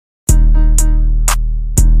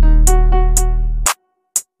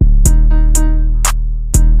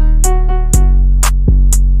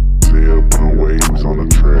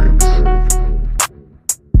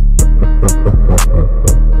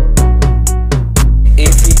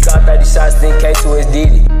shots in case to his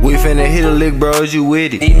Diddy. We finna hit a lick, bro, is you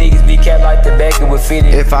with it? These niggas be capped like the back of a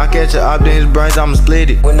fitted. If I catch a op, then his brains, I'ma split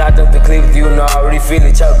it. When I dump the clip with you, know I already feel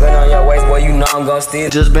it. Choke gun on your waist, boy, you know I'm gon' steal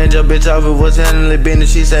it. Just bend your bitch over what's handling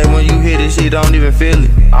business. She say when you hit it, she don't even feel it.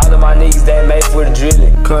 All of my niggas, they made for the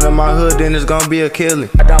drilling. Come to my hood, then it's gon' be a killing.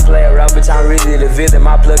 I don't play around, bitch, I'm really the villain.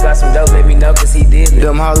 My plug got some dope, let me know, cause he did it.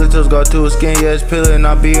 Them holotubs go to a skin, yeah, it's peeling.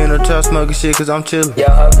 I be in the trap smoking shit, cause I'm chillin'.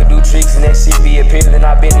 Yeah, her could do tricks and that shit be appealing.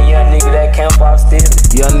 I been a young nigga that camp off stealing.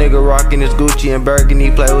 Young nigga rockin' his Gucci and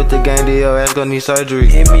Burgundy. Play with the gang, then your ass gon' need surgery.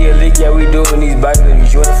 Hit me a lick, yeah, we doing these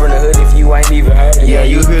burglaries. You in from the hood if you ain't even heard of it. Yeah,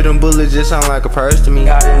 you hear them bullets, just sound like a purse to me.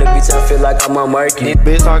 Hot in the bitch, I feel like I'm on Mercury.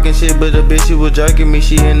 Bitch talking shit, but the bitch she was jerking me.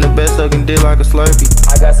 She in the best sucking dick like a Slurpee.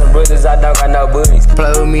 I got some brothers, I don't got no buddies.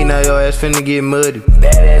 Play with me, now your ass finna get muddy.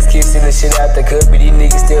 Badass kicks in the shit out the cup, but these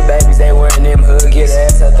niggas still babies, they wearing them huggies. Get her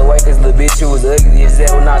ass out the way, cause little bitch, you was ugly as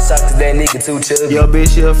that when I shot, cause that nigga too chubby. Yo,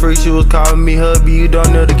 bitch, she a freak, she was calling me hubby. You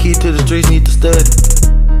don't know the key to the streets, need to study.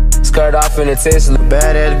 Skirt off in a Tesla.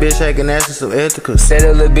 Badass bitch shaking ass and some ethicals. Said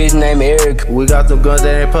a little bitch named Eric. We got them guns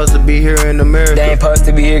that ain't supposed to be here in America. They ain't supposed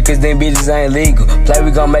to be here cause them bitches ain't legal. Play,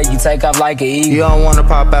 we gon' make you take off like an eagle. You don't wanna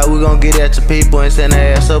pop out, we gon' get at your people and send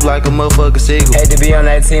their ass up like a motherfucking seagull. Had to be on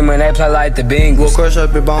that team when they play like the Bengals. We'll crush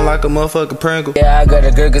up your bone like a motherfucking Pringle. Yeah, I got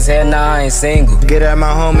a girl cause hell nah, I ain't single. Get at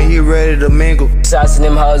my homie, he ready to mingle. Shots in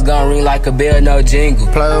them hoes gon' ring like a bell, no jingle.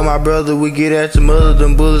 Play with my brother, we get at your mother.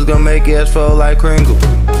 Them bullets gon' make your ass fall like Kringle.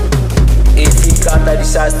 If he caught 30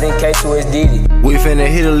 shots in case to his Diddy. We finna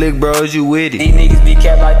hit a lick, bro, is you with it? These niggas be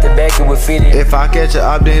capped like the back of a fitted. If I catch a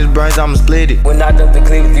op, then his brains, I'ma split it. When I dump the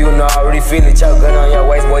clip with you, know I already feel it. Choke gun on your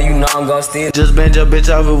waist, boy, you know I'm gon' steal it. Just bend your bitch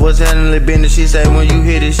over what's handling business. She say when you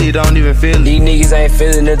hit it, she don't even feel it. These niggas ain't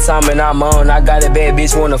feeling the time and I'm on. I got a bad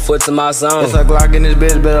bitch, wanna foot to my song. It's a Glock in this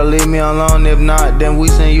bitch, better leave me alone. If not, then we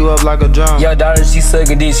send you up like a drum. Your daughter, she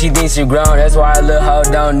suckin' dick, she thinks she grown. That's why a little hoe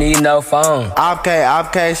don't need no phone.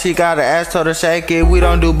 OPPk, she got an ass, told her shake it. We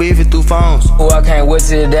don't do beefing through phones. Ooh, I can't wait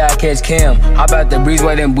till the day I catch Kim. Hop out the breeze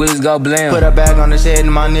where them bullets go blam. Put her back on the shed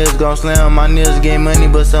and my niggas gon' slam. My niggas get money,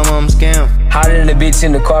 but some of them scam. Hotter than a bitch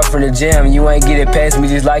in the car from the gym. You ain't get it past me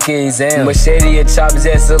just like an exam. Machete or chop his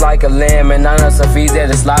ass look like a lamb. And I know some fees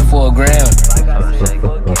that'll slide for a gram. Like I said,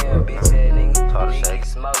 go again, bitch ass nigga.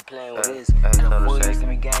 Smoke playing with this. And the boys used to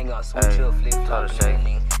be gang on switch up, flip flop.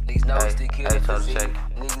 Niggas know it's the kill the physique.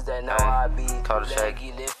 Niggas that know how I be. Let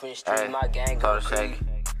get lit from the street, my gang go creep.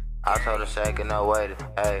 I told her shake it, no waiting.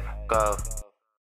 Hey, go.